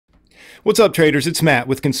What's up, traders? It's Matt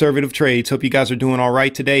with Conservative Trades. Hope you guys are doing all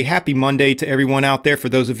right today. Happy Monday to everyone out there. For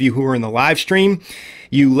those of you who are in the live stream,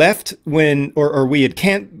 you left when, or we had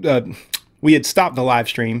stopped the live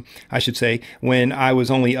stream, I should say, when I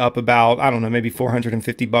was only up about, I don't know, maybe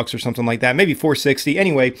 450 bucks or something like that, maybe 460.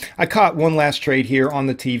 Anyway, I caught one last trade here on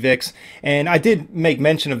the TVIX, and I did make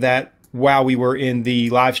mention of that while we were in the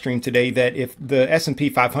live stream today, that if the S&P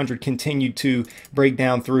 500 continued to break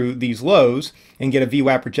down through these lows and get a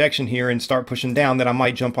VWAP rejection here and start pushing down, that I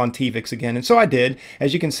might jump on TVIX again. And so I did.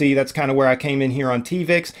 As you can see, that's kind of where I came in here on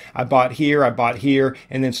TVIX. I bought here,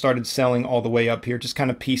 and then started selling all the way up here. Just kind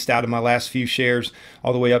of pieced out of my last few shares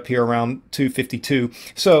all the way up here around 252.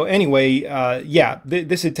 So anyway, yeah,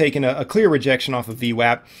 this had taken a clear rejection off of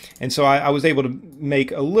VWAP. And so I was able to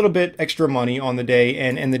make a little bit extra money on the day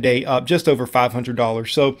and the day up just over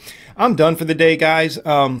 $500. So I'm done for the day, guys.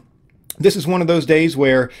 This is one of those days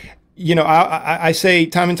where, you know, I say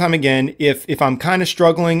time and time again, if I'm kind of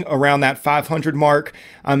struggling around that 500 mark,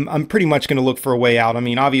 I'm pretty much going to look for a way out. I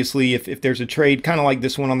mean, obviously, if there's a trade kind of like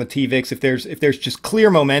this one on the TVIX, if there's just clear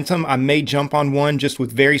momentum, I may jump on one just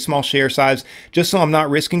with very small share size, just so I'm not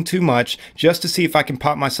risking too much, just to see if I can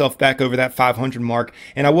pop myself back over that 500 mark.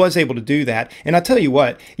 And I was able to do that. And I tell you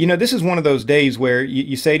what, you know, this is one of those days where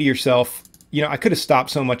you say to yourself, you know, I could have stopped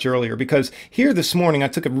so much earlier, because here this morning I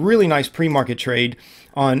took a really nice pre-market trade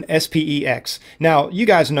on SPEX. Now, you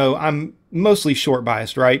guys know I'm mostly short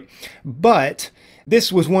biased, right? But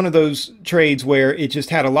this was one of those trades where it just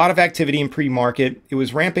had a lot of activity in pre-market. It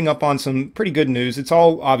was ramping up on some pretty good news. It's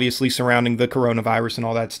all obviously surrounding the coronavirus and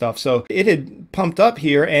all that stuff. So it had pumped up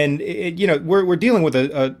here, and you know, we're dealing with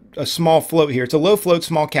a small float here. It's a low float,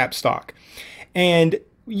 small cap stock. And,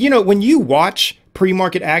 you know, when you watch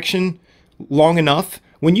pre-market action long enough,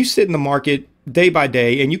 when you sit in the market day by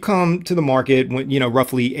day and you come to the market when, you know,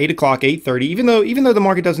 roughly 8 o'clock, 8:30, even though the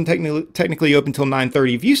market doesn't technically open until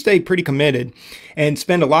 9:30, if you stay pretty committed and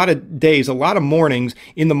spend a lot of days, a lot of mornings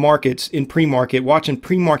in the markets, in pre-market, watching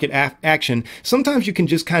pre-market action, sometimes you can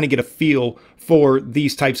just kind of get a feel for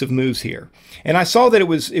these types of moves here. And I saw that it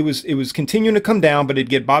was continuing to come down, but it'd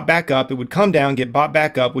get bought back up. It would come down, get bought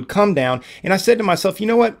back up, would come down. And I said to myself, you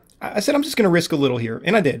know what? I said, I'm just going to risk a little here.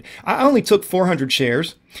 And I did. I only took 400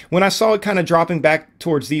 shares. When I saw it kind of dropping back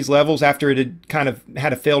towards these levels after it had kind of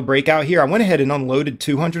had a failed breakout here, I went ahead and unloaded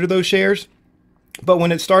 200 of those shares. But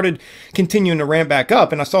when it started continuing to ramp back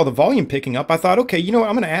up and I saw the volume picking up, I thought, okay, you know what,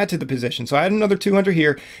 I'm going to add to the position. So I had another 200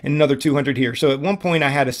 here and another 200 here. So at one point I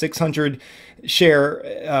had a 600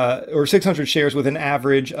 share or 600 shares with an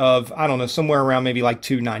average of, I don't know, somewhere around maybe like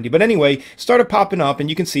 290. But anyway, started popping up,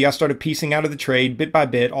 and you can see I started piecing out of the trade bit by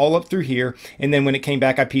bit all up through here. And then when it came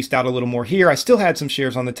back, I pieced out a little more here. I still had some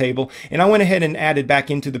shares on the table, and I went ahead and added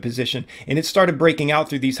back into the position, and it started breaking out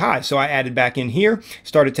through these highs. So I added back in here,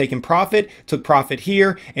 started taking profit, took profit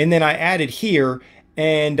here, and then I added here,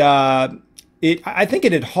 and I think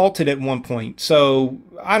it had halted at one point. So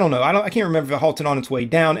I don't know. I can't remember if it halted on its way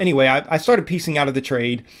down. Anyway, I started piecing out of the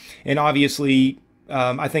trade, and obviously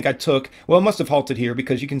I think I took, well, it must have halted here,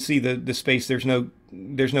 because you can see the space. There's no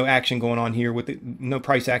action going on here with no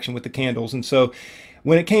price action with the candles. And so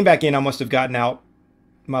when it came back in, I must have gotten out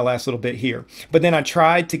my last little bit here. But then I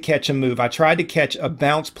tried to catch a move. I tried to catch a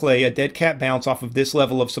bounce play, a dead cat bounce off of this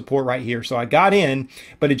level of support right here. So I got in,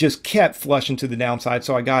 but it just kept flushing to the downside.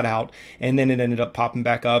 So I got out, and then it ended up popping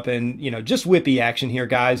back up, and, you know, just whippy action here,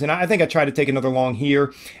 guys. And I think I tried to take another long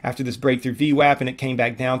here after this breakthrough VWAP, and it came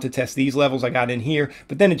back down to test these levels. I got in here,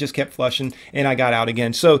 but then it just kept flushing, and I got out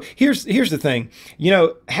again. So here's the thing. You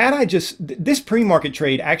know, had I just, this pre-market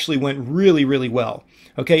trade actually went really, really well.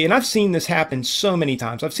 Okay, and I've seen this happen so many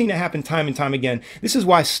times. I've seen it happen time and time again. This is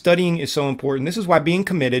why studying is so important. This is why being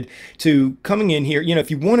committed to coming in here, you know,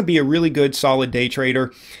 if you want to be a really good, solid day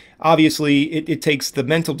trader, obviously it takes the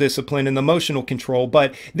mental discipline and the emotional control,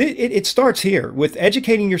 but it starts here with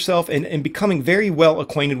educating yourself and becoming very well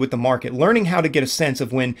acquainted with the market, learning how to get a sense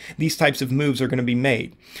of when these types of moves are going to be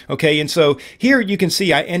made. Okay, and so here you can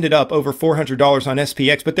see I ended up over $400 on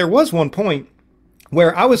SPX, but there was one point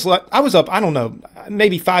where I was up, I don't know,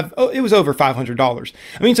 maybe it was over $500.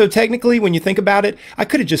 I mean, so technically, when you think about it, I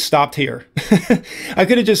could have just stopped here. I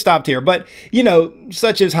could have just stopped here. But, you know,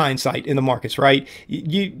 such is hindsight in the markets, right?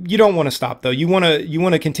 You don't want to stop, though. You want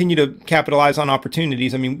to continue to capitalize on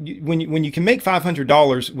opportunities. I mean, when you can make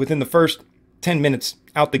 $500 within the first 10 minutes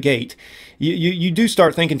out the gate, you do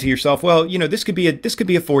start thinking to yourself, well, you know, this could be a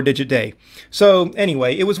 4-digit day. So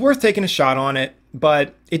anyway, it was worth taking a shot on it,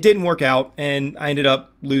 but it didn't work out, and I ended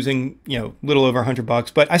up losing, you know, a little over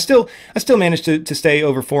 $100. But I still managed to stay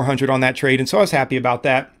over 400 on that trade, and so I was happy about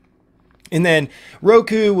that. And then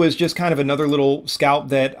Roku was just kind of another little scalp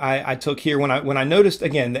that I took here when I noticed,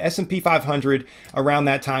 again, the S&P 500 around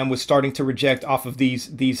that time was starting to reject off of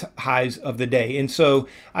these highs of the day. And so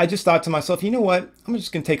I just thought to myself, you know what, I'm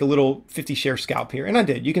just going to take a little 50 share scalp here. And I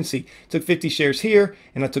did. You can see took 50 shares here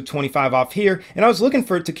and I took 25 off here. And I was looking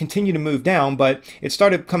for it to continue to move down, but it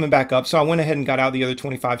started coming back up. So I went ahead and got out the other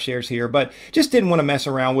 25 shares here, but just didn't want to mess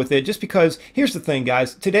around with it just because here's the thing,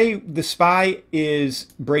 guys. Today, the SPY is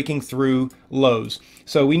breaking through lows.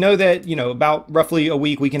 So we know that, you know, about roughly a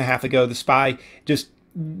week and a half ago, the SPY just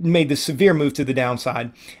made this severe move to the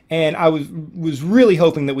downside. And I was really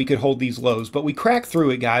hoping that we could hold these lows, but we cracked through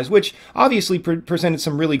it, guys, which obviously presented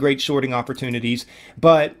some really great shorting opportunities.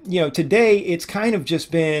 But, you know, today it's kind of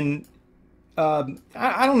just been,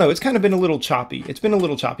 I don't know, it's kind of been a little choppy. It's been a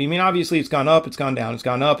little choppy. I mean, obviously it's gone up, it's gone down, it's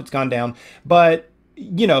gone up, it's gone down, but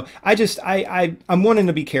you know, I'm wanting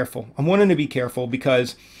to be careful. I'm wanting to be careful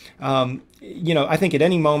because, you know, I think at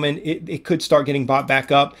any moment it could start getting bought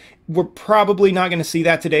back up. We're probably not going to see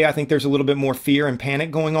that today. I think there's a little bit more fear and panic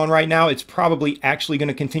going on right now. It's probably actually going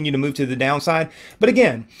to continue to move to the downside. But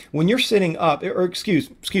again, when you're sitting up, or excuse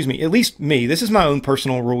me, at least me, this is my own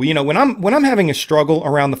personal rule. You know, when I'm having a struggle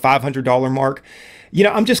around the $500 mark, you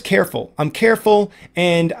know, I'm just careful. I'm careful,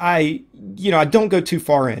 and I don't go too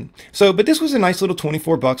far in. So, but this was a nice little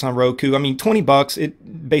 24 bucks on Roku. I mean, 20 bucks,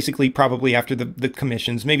 it basically probably after the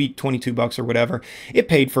commissions, maybe 22 bucks or whatever, it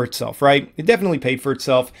paid for itself, right? It definitely paid for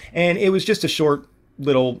itself. And it was just a short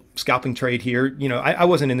little scalping trade here. You know, I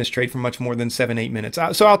wasn't in this trade for much more than 7-8 minutes.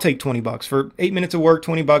 So I'll take 20 bucks for 8 minutes of work,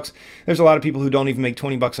 20 bucks. There's a lot of people who don't even make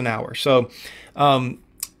 20 bucks an hour. So,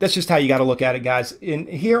 that's just how you got to look at it, guys. In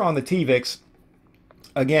here on the TVIX,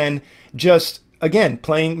 again,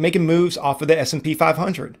 making moves off of the S&P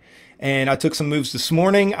 500. And I took some moves this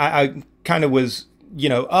morning. I kind of was, you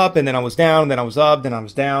know, up, and then I was down, and then I was up, then I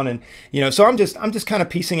was down. And, you know, so I'm just kind of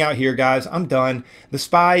piecing out here, guys. I'm done. The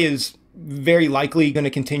SPY is very likely going to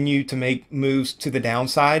continue to make moves to the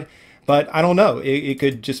downside, but I don't know. It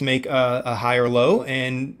could just make a higher low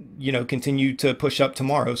and, you know, continue to push up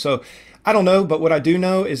tomorrow. So I don't know, but what I do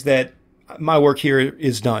know is that my work here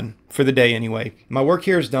is done for the day anyway. My work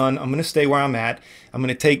here is done. I'm going to stay where I'm at. I'm going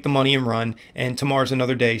to take the money and run, and tomorrow's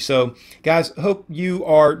another day. So guys, hope you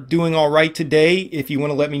are doing all right today. If you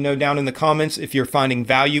want to let me know down in the comments if you're finding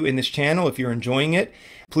value in this channel, if you're enjoying it,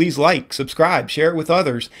 please like, subscribe, share it with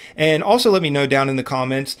others. And also let me know down in the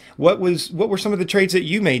comments what were some of the trades that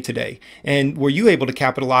you made today, and were you able to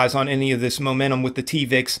capitalize on any of this momentum with the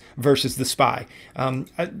TVIX versus the SPY?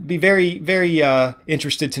 I'd be very, very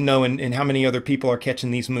interested to know in how many other people are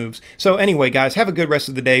catching these moves. So anyway, guys, have a good rest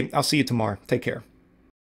of the day. I'll see you tomorrow. Take care.